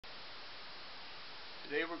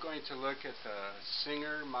Today we're going to look at the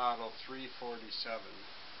Singer Model 347.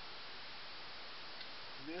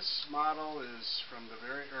 This model is from the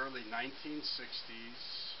very early 1960s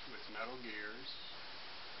with metal gears.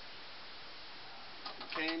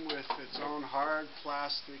 It came with its own hard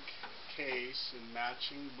plastic case in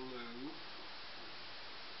matching blue,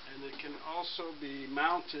 and it can also be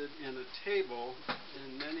mounted in a table.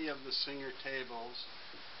 In many of the Singer tables,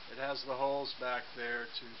 it has the holes back there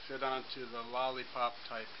to fit onto the lollipop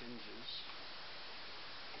type hinges.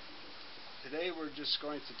 Today we're just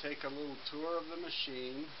going to take a little tour of the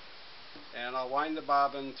machine, and I'll wind the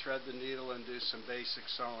bobbin, thread the needle, and do some basic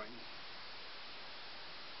sewing.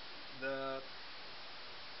 The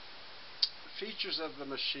features of the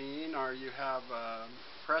machine are you have a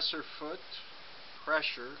presser foot,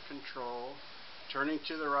 pressure control. Turning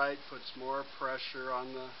to the right puts more pressure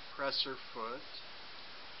on the presser foot.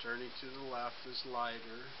 Turning to the left is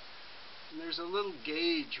lighter. And there's a little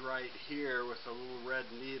gauge right here with a little red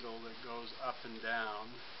needle that goes up and down.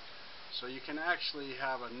 So you can actually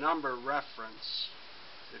have a number reference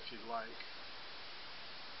if you'd like.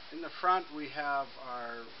 In the front we have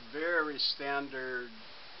our very standard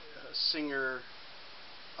Singer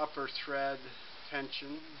upper thread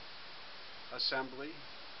tension assembly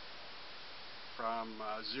from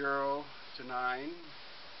 0 to 9.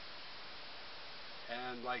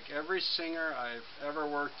 And like every Singer I've ever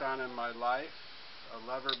worked on in my life, a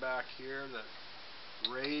lever back here that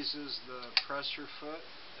raises the pressure foot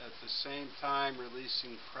at the same time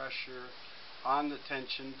releasing pressure on the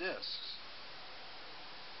tension discs.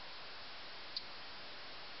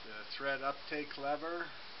 The thread uptake lever,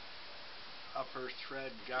 upper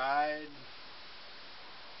thread guide.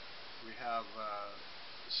 We have a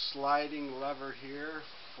sliding lever here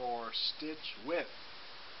for stitch width.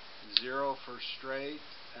 0 for straight,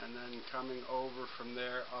 and then coming over from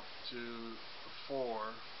there up to 4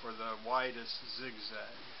 for the widest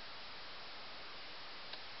zigzag.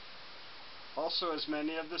 Also, as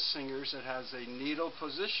many of the Singers, it has a needle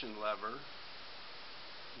position lever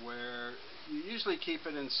where you usually keep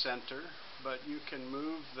it in center, but you can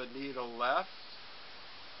move the needle left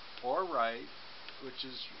or right, which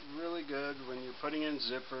is really good when you're putting in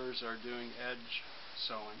zippers or doing edge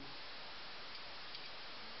sewing.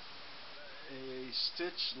 A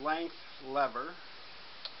stitch length lever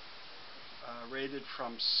rated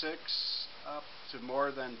from 6 up to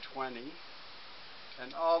more than 20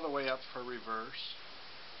 and all the way up for reverse.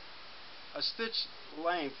 A stitch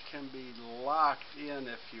length can be locked in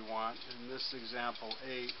if you want, in this example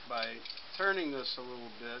 8, by turning this a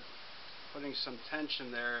little bit, putting some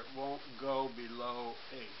tension there. It won't go below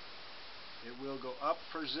 8. It will go up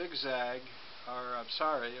for zigzag, or I'm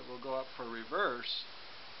sorry, it will go up for reverse,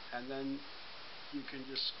 and then you can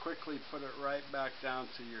just quickly put it right back down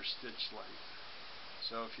to your stitch length.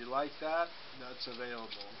 So if you like that, that's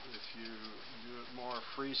available. If you do it more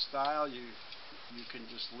freestyle, you can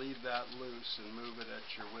just leave that loose and move it at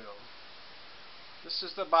your will. This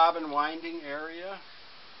is the bobbin winding area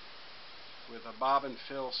with a bobbin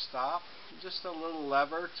fill stop. Just a little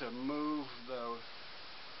lever to move the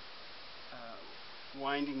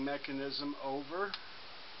winding mechanism over.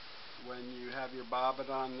 When you have your bobbin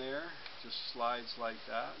on there, just slides like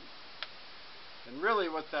that. And really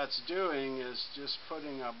what that's doing is just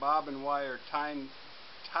putting a bobbin wire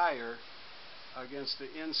tire against the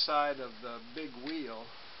inside of the big wheel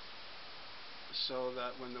so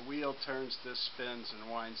that when the wheel turns, this spins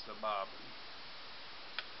and winds the bobbin.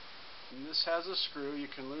 And this has a screw. You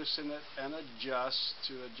can loosen it and adjust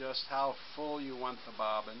to adjust how full you want the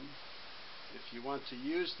bobbin. If you want to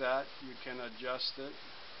use that, you can adjust it.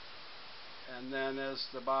 And then as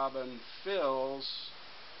the bobbin fills,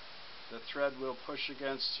 the thread will push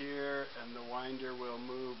against here and the winder will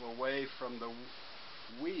move away from the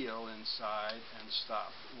wheel inside and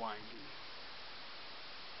stop winding.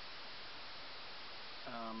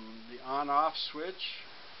 The on-off switch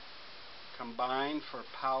combined for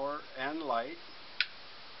power and light.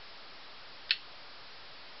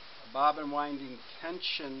 A bobbin winding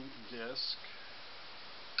tension disc,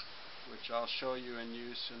 which I'll show you in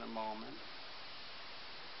use in a moment.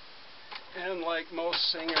 And like most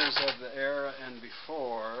Singers of the era and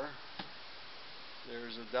before,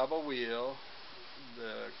 there's a double wheel,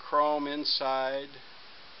 the chrome inside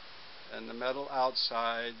and the metal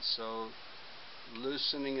outside, so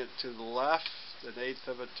loosening it to the left, an 1/8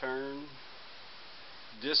 of a turn,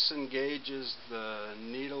 disengages the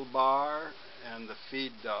needle bar and the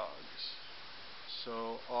feed dogs.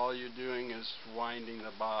 So all you're doing is winding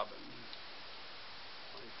the bobbin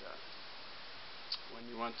like that. When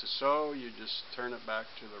you want to sew, you just turn it back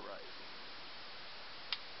to the right.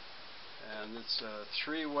 and it's a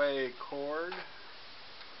three-way cord.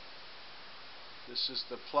 This is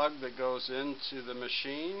the plug that goes into the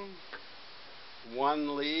machine.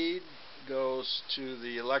 One lead goes to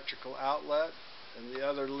the electrical outlet and the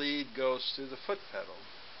other lead goes to the foot pedal,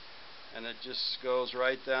 and it just goes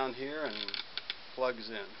right down here and plugs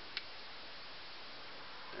in.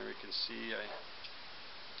 There we can see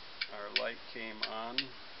our light came on.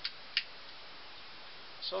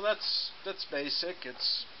 So that's basic.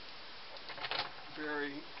 It's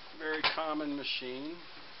very common machine.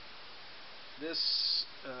 This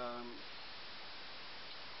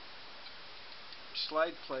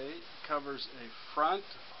slide plate covers a front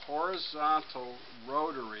horizontal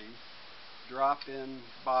rotary drop-in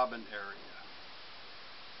bobbin area,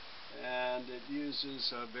 and it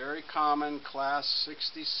uses a very common class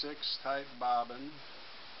 66 type bobbin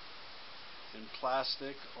in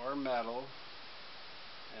plastic or metal,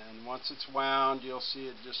 and once it's wound you'll see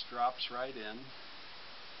it just drops right in.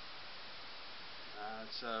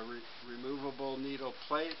 It's a removable needle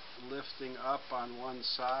plate lifting up on one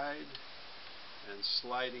side and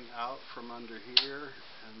sliding out from under here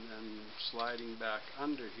and then sliding back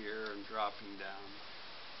under here and dropping down.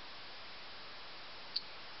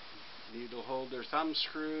 Needle holder thumb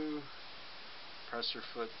screw, presser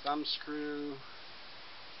foot thumb screw.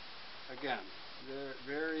 Again,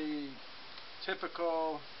 very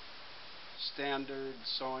typical standard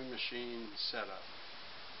sewing machine setup.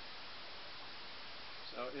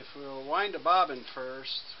 So if we'll wind a bobbin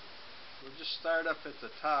first, we'll just start up at the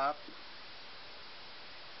top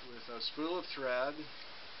with a spool of thread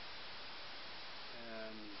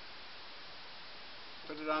and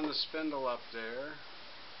put it on the spindle up there,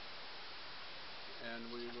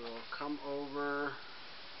 and we will come over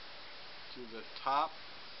to the top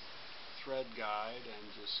thread guide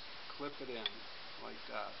and just clip it in like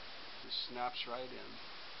that. Just snaps right in.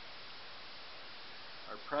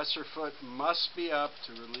 Our presser foot must be up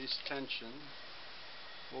to release tension.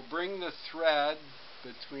 We'll bring the thread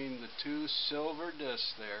between the two silver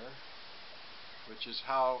discs there, which is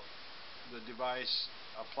how the device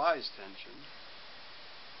applies tension.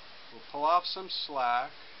 We'll pull off some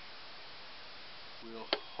slack. We'll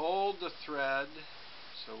hold the thread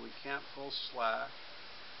so we can't pull slack.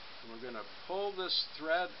 And we're going to pull this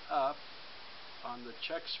thread up on the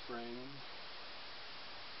check spring,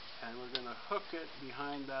 and we're going to hook it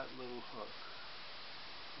behind that little hook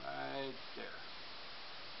right there.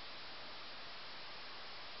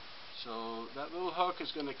 So that little hook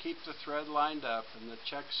is going to keep the thread lined up, and the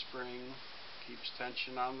check spring keeps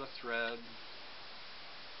tension on the thread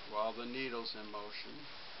while the needle's in motion.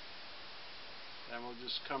 Then we'll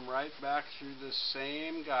just come right back through the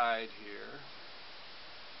same guide here.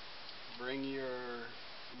 Bring your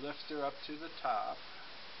lifter up to the top,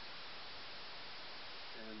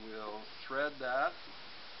 and we'll thread that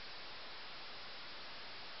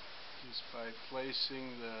just by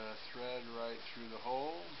placing the thread right through the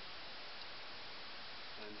hole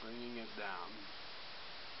and bringing it down.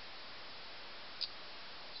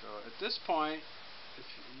 So at this point, if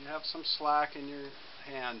you have some slack in your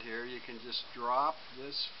hand here, you can just drop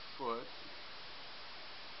this foot,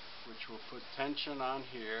 which will put tension on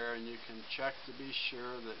here, and you can check to be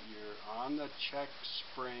sure that you're on the check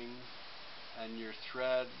spring and your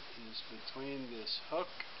thread is between this hook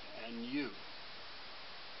and you.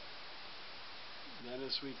 Then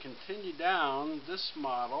as we continue down this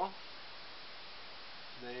model,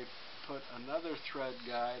 they put another thread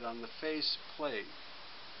guide on the face plate.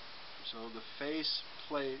 So the face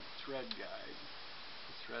plate thread guide,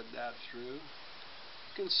 thread that through.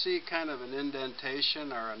 You can see kind of an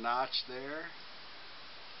indentation or a notch there.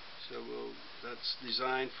 So that's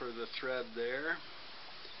designed for the thread there.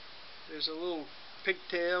 There's a little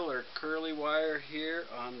pigtail or curly wire here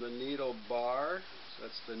on the needle bar. So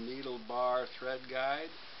that's the needle bar thread guide.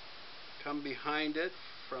 Come behind it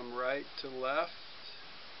from right to left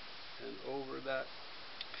and over that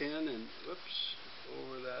pin and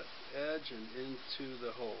over that edge and into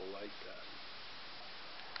the hole like that.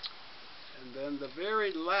 And then the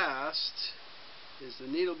very last is the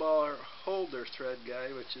needle bar holder thread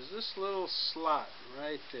guide, which is this little slot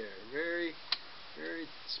right there. Very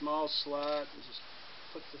small slot. And just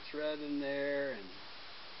put the thread in there and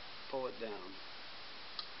pull it down.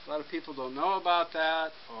 A lot of people don't know about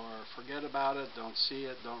that or forget about it, don't see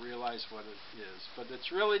it, don't realize what it is. But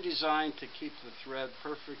it's really designed to keep the thread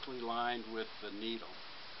perfectly lined with the needle.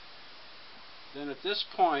 Then at this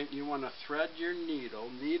point you want to thread your needle.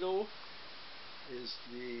 Needle is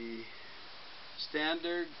the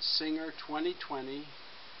standard Singer 2020,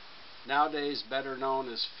 nowadays better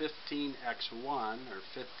known as 15x1 or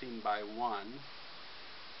 15 by 1.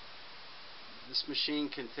 This machine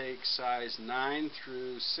can take size 9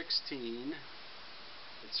 through 16.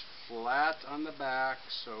 It's flat on the back,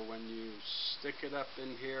 so when you stick it up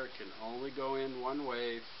in here, it can only go in one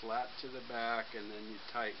way, flat to the back, and then you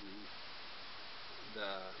tighten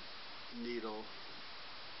the needle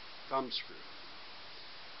thumb screw.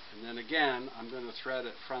 And then again, I'm going to thread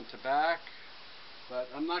it front to back, but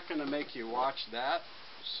I'm not going to make you watch that.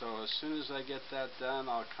 So as soon as I get that done,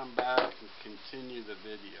 I'll come back and continue the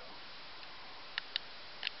video.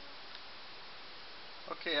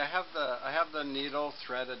 Okay, I have the needle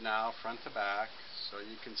threaded now, front to back, so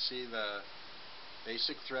you can see the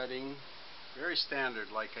basic threading, very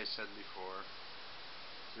standard, like I said before.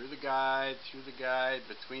 Through the guide,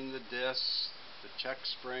 between the discs, the check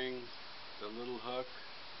spring, the little hook,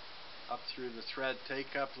 up through the thread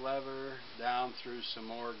take-up lever, down through some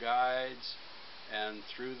more guides, and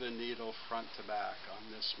through the needle front to back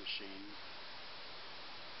on this machine.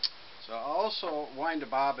 So I'll also wind a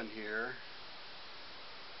bobbin here.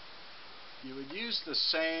 You would use the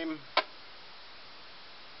same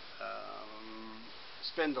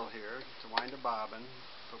spindle here to wind a bobbin,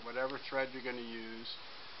 put whatever thread you're going to use.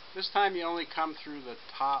 This time you only come through the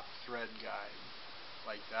top thread guide,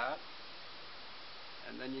 like that.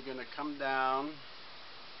 And then you're going to come down,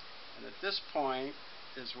 and at this point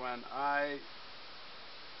is when I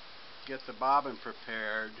get the bobbin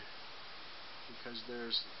prepared, because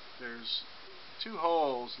there's two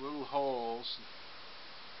holes, little holes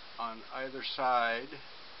on either side,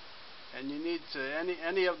 and you need to,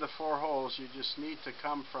 any of the four holes, you just need to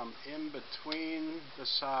come from in between the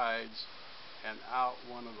sides and out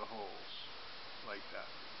one of the holes, like that.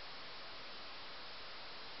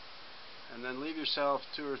 And then leave yourself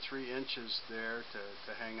 2 or 3 inches there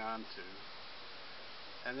to hang on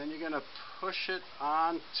to. And then you're going to push it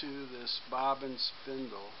onto this bobbin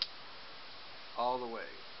spindle all the way.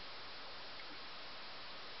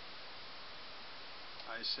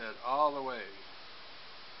 I said all the way.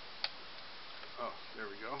 Oh, there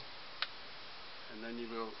we go. And then you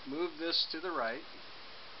will move this to the right,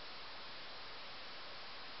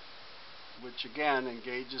 which again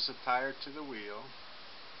engages the tire to the wheel.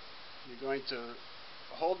 You're going to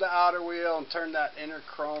hold the outer wheel and turn that inner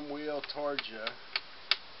chrome wheel towards you,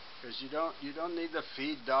 because you don't need to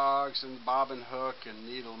feed dogs and bobbin hook and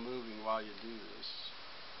needle moving while you do this.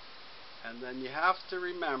 And then you have to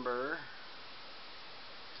remember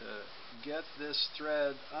to get this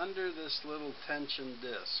thread under this little tension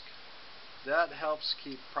disc. That helps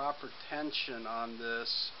keep proper tension on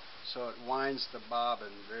this so it winds the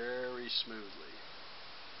bobbin very smoothly.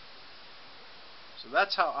 So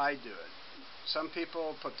that's how I do it. Some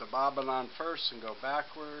people put the bobbin on first and go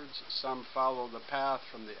backwards. Some follow the path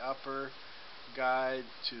from the upper guide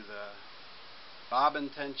to the bobbin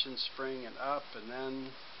tension spring and up, and then,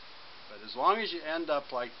 but as long as you end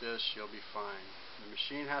up like this, you'll be fine. The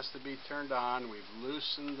machine has to be turned on. We've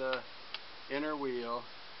loosened the inner wheel.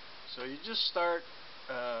 So you just start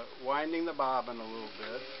winding the bobbin a little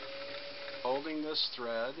bit, holding this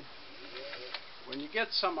thread. When you get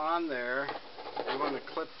some on there, you want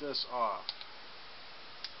to clip this off.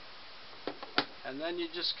 And then you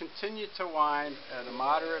just continue to wind at a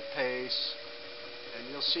moderate pace, and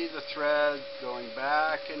you'll see the thread going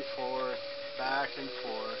back and forth, back and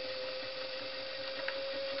forth.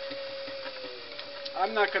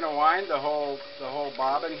 I'm not going to wind the whole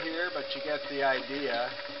bobbin here, but you get the idea.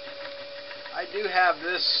 I do have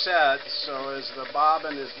this set, so as the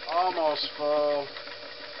bobbin is almost full,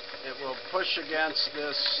 it will push against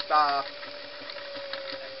this stop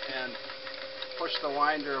and push the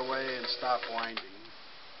winder away and stop winding.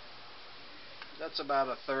 That's about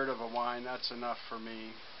 1/3 of a wind. That's enough for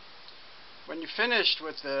me. When you're finished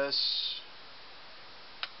with this,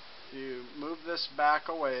 you move this back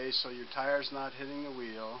away so your tire's not hitting the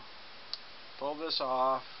wheel. Pull this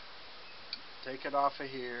off. Take it off of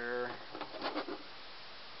here.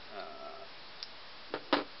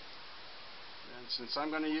 And since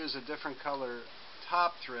I'm going to use a different color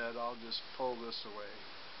top thread, I'll just pull this away.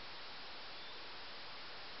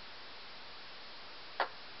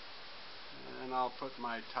 And I'll put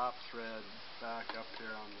my top thread back up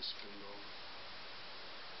here on the spindle.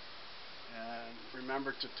 And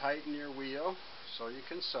remember to tighten your wheel so you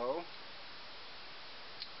can sew.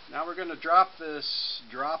 Now we're going to drop this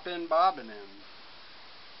drop-in bobbin in.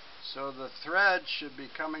 So the thread should be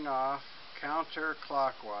coming off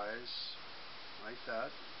counterclockwise, like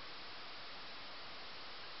that.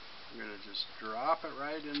 I'm going to just drop it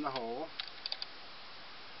right in the hole,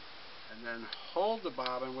 and then hold the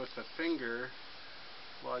bobbin with the finger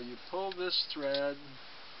while you pull this thread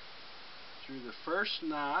through the first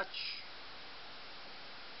notch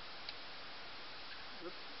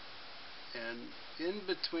and in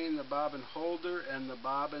between the bobbin holder and the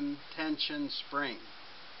bobbin tension spring.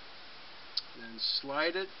 Then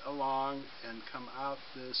slide it along and come out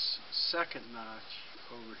this second notch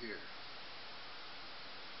over here.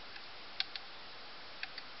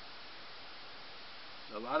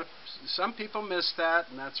 Some people miss that,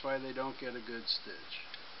 and that's why they don't get a good stitch.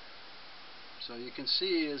 So you can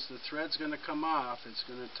see as the thread's going to come off, it's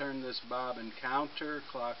going to turn this bobbin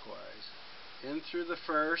counterclockwise. In through the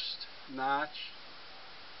first notch,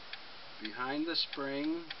 behind the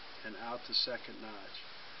spring, and out the second notch.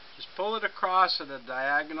 Just pull it across at a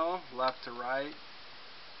diagonal, left to right,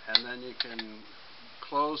 and then you can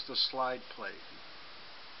close the slide plate.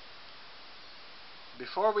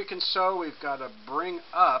 Before we can sew, we've got to bring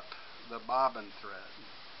up the bobbin thread.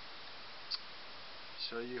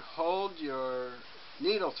 So you hold your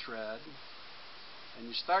needle thread and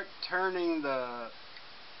you start turning the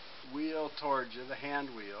wheel towards you, the hand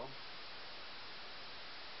wheel,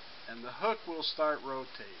 and the hook will start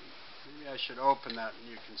rotating. Maybe I should open that and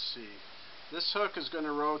you can see. This hook is going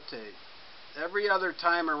to rotate. Every other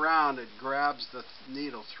time around it grabs the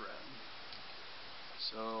needle thread.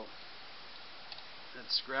 So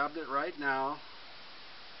it's grabbed it right now.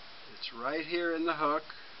 It's right here in the hook.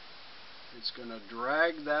 It's going to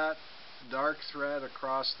drag that dark thread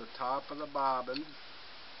across the top of the bobbin,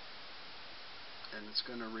 and it's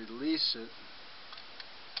going to release it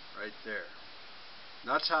right there.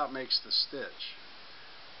 That's how it makes the stitch.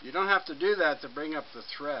 You don't have to do that to bring up the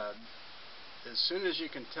thread. As soon as you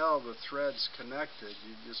can tell the thread's connected,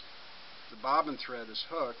 the bobbin thread is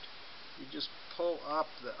hooked, you just pull up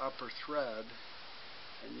the upper thread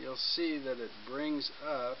and you'll see that it brings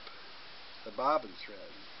up the bobbin thread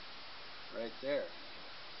right there.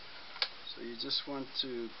 So you just want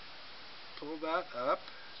to pull that up.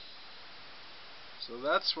 So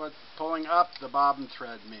that's what pulling up the bobbin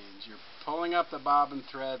thread means. You're pulling up the bobbin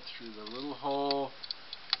thread through the little hole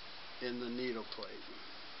in the needle plate.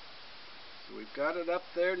 So we've got it up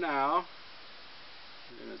there now.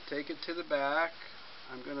 We're going to take it to the back.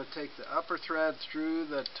 I'm going to take the upper thread through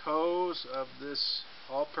the toes of this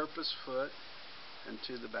all-purpose foot and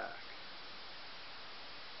to the back.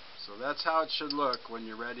 So that's how it should look when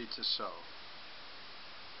you're ready to sew.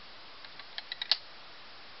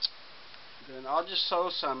 Then I'll just sew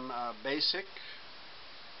some basic.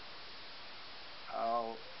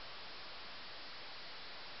 I'll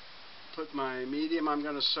put my medium I'm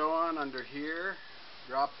going to sew on under here,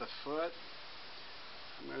 drop the foot.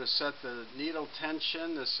 I'm going to set the needle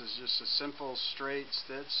tension. This is just a simple straight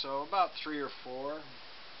stitch, so about 3 or 4.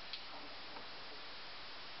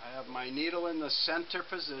 I have my needle in the center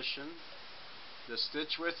position. The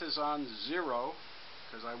stitch width is on 0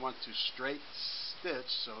 because I want to straight stitch,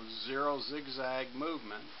 so 0 zigzag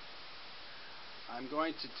movement. I'm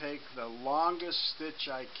going to take the longest stitch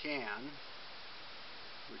I can,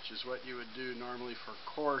 which is what you would do normally for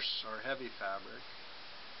coarse or heavy fabric.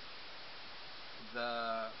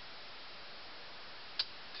 The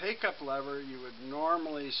take-up lever, you would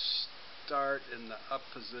normally start in the up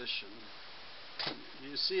position.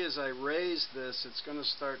 You see, as I raise this, it's going to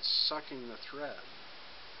start sucking the thread.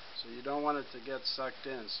 So you don't want it to get sucked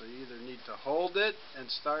in. So you either need to hold it and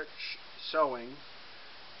start sewing,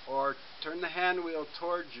 or turn the hand wheel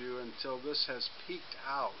towards you until this has peaked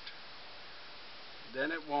out.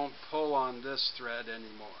 Then it won't pull on this thread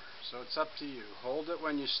anymore. So it's up to you. Hold it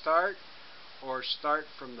when you start, or start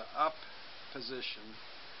from the up position,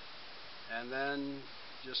 and then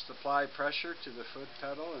just apply pressure to the foot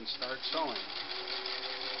pedal and start sewing.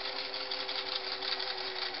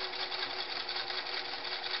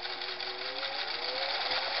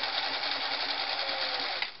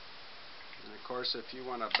 And of course, if you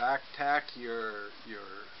want to back tack your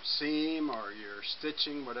seam or your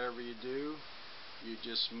stitching, whatever you do, you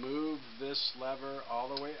just move this lever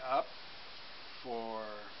all the way up for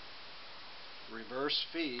reverse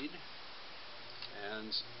feed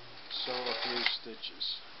and sew a few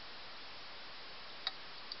stitches.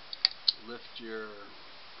 Lift your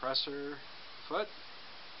presser foot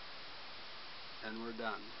and we're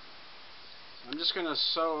done. I'm just going to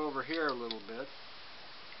sew over here a little bit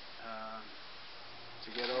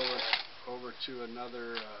to get over to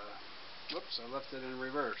another, whoops, I left it in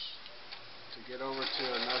reverse. To get over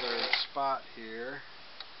to another spot here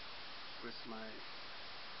with my,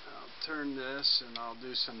 I'll turn this and I'll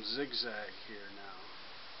do some zigzag here now.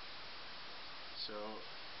 So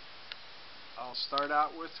I'll start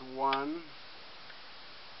out with 1,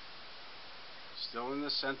 still in the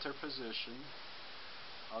center position.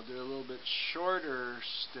 I'll do a little bit shorter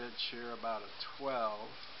stitch here, about a 12,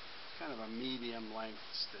 kind of a medium length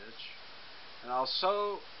stitch. And I'll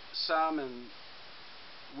sew some in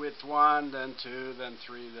width 1, then 2, then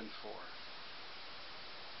 3, then 4.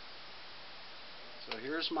 So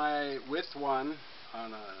here's my width 1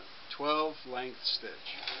 on a 12 length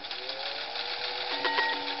stitch.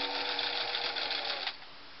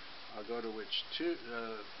 I'll go to width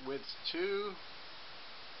 2,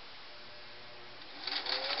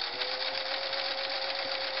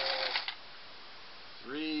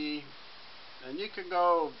 three, and you can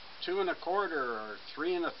go 2 1/4 or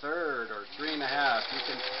 3 1/3 or 3 1/2.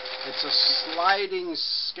 It's a sliding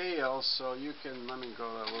scale, so you can. Let me go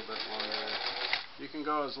a little bit longer. You can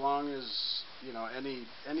go as long as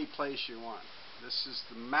any place you want. This is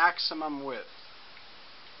the maximum width.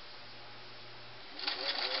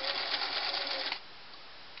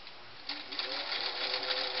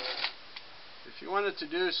 If you wanted to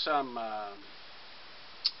do some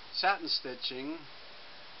satin stitching,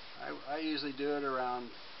 I usually do it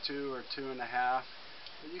around 2 or 2 1/2.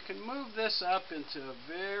 But you can move this up into a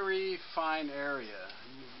very fine area.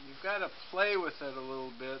 You've got to play with it a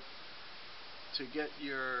little bit to get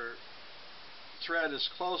your thread as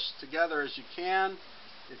close together as you can.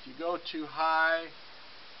 If you go too high,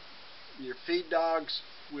 your feed dogs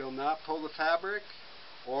will not pull the fabric,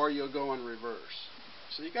 or you'll go in reverse.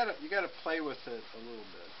 So you gotta play with it a little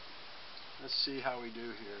bit. Let's see how we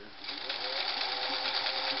do here.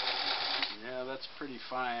 Yeah, that's pretty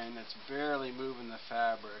fine. It's barely moving the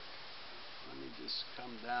fabric. Let me just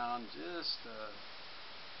come down just a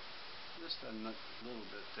little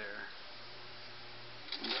bit there.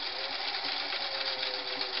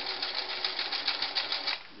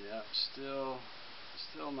 Yep, still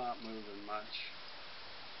not moving much.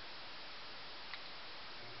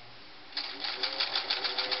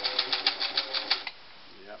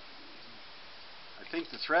 Yep. I think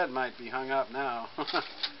the thread might be hung up now.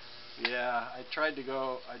 Yeah, I tried to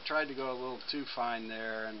go a little too fine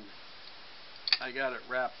there, and I got it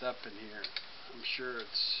wrapped up in here. I'm sure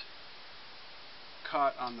it's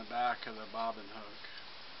caught on the back of the bobbin hook.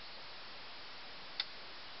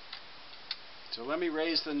 So let me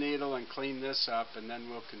raise the needle and clean this up, and then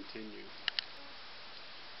we'll continue.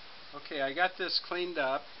 Okay, I got this cleaned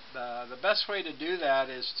up. The best way to do that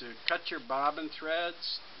is to cut your bobbin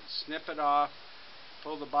threads, snip it off,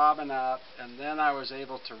 pull the bobbin out, and then I was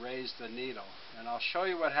able to raise the needle. And I'll show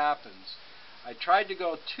you what happens. I tried to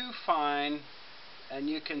go too fine, and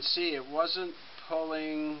you can see it wasn't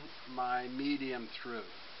pulling my medium through.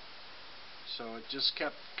 So it just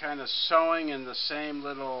kept kind of sewing in the same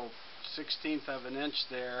little 1/16 of an inch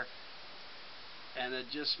there, and it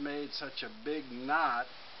just made such a big knot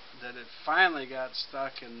that it finally got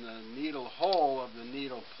stuck in the needle hole of the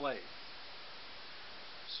needle plate.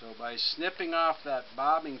 So by snipping off that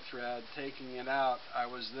bobbing thread, taking it out, I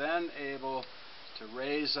was then able to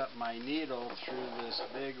raise up my needle through this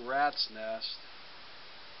big rat's nest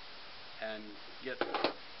and get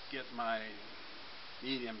my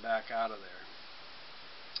medium back out of there.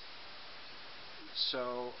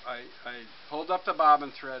 So I pulled up the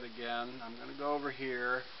bobbin thread again. I'm going to go over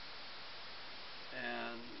here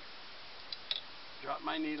and drop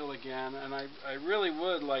my needle again, and I really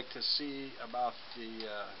would like to see about the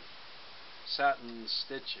satin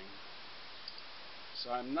stitching.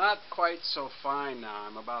 So I'm not quite so fine now.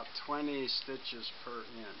 I'm about 20 stitches per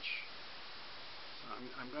inch. So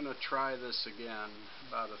I'm going to try this again,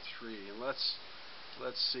 about a 3, and let's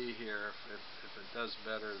see here if it does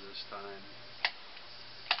better this time.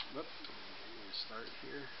 Whoop, let me start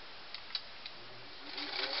here.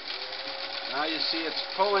 Now you see it's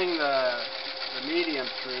pulling the medium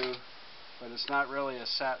through, but it's not really a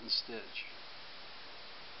satin stitch.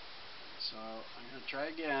 So I'm going to try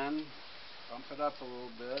again, bump it up a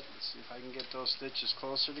little bit, let's see if I can get those stitches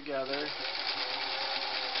closer together.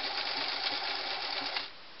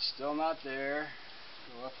 Still not there.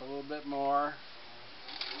 Go up a little bit more.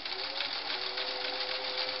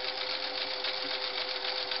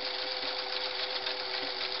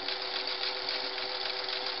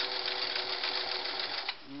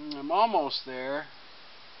 I'm almost there.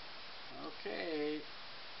 Okay,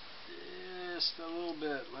 just a little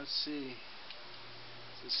bit. Let's see.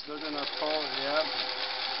 Is it still gonna pull? Yep.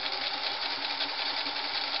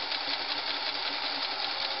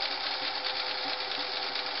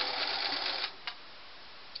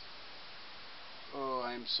 Oh,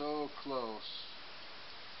 I'm so close.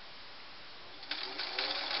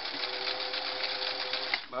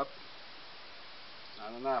 Up.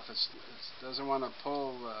 Not enough. It doesn't want to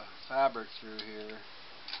pull the fabric through here.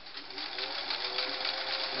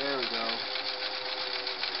 There we go.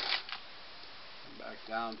 Back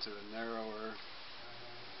down to a narrower.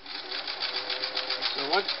 So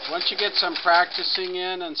once you get some practicing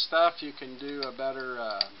in and stuff, you can do a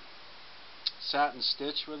better satin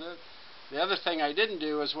stitch with it. The other thing I didn't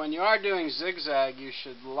do is when you are doing zigzag, you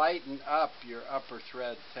should lighten up your upper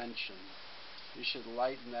thread tension. You should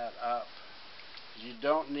lighten that up. You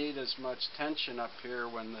don't need as much tension up here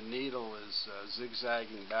when the needle is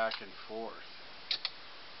zigzagging back and forth.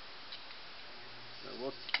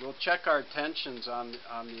 So we'll check our tensions on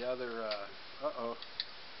the other. Uh-oh,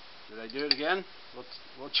 did I do it again?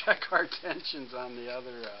 We'll check our tensions on the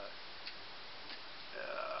other.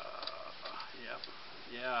 Yep.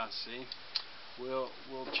 Yeah. See, we'll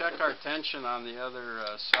check our tension on the other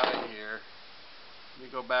side here. Let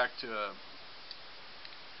me go back to a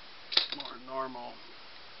more normal.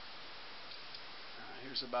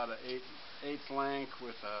 Here's about an eighth length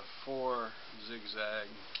with a 4 zigzag,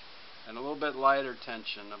 and a little bit lighter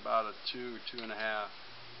tension, about a 2.5.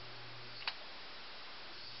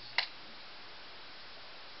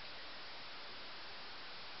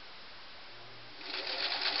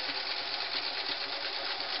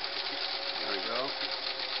 There we go.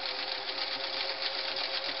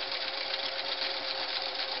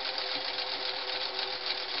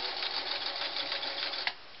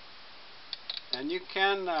 And you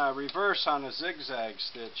can reverse on a zigzag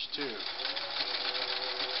stitch too.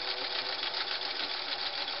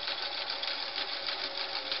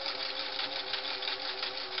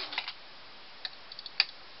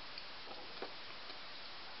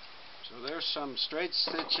 So there's some straight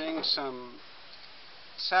stitching, some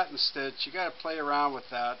satin stitch. You got to play around with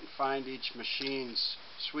that and find each machine's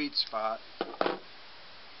sweet spot.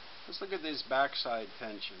 Let's look at these backside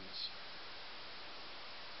tensions.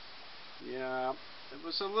 Yeah, it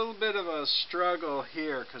was a little bit of a struggle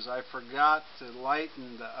here because I forgot to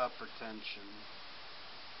lighten the upper tension.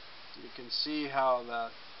 You can see how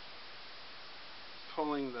that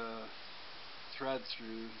pulling the thread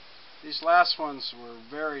through. These last ones were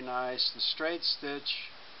very nice. The straight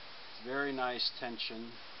stitch, very nice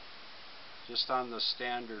tension, just on the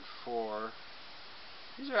standard 4.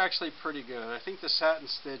 These are actually pretty good. I think the satin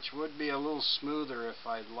stitch would be a little smoother if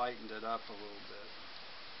I'd lightened it up a little bit.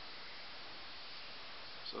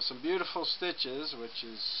 So some beautiful stitches, which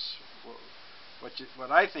is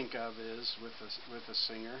what I think of is with a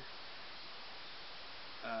singer.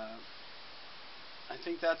 I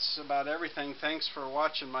think that's about everything. Thanks for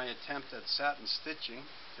watching my attempt at satin stitching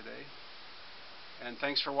today, and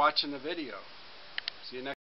thanks for watching the video. See you next.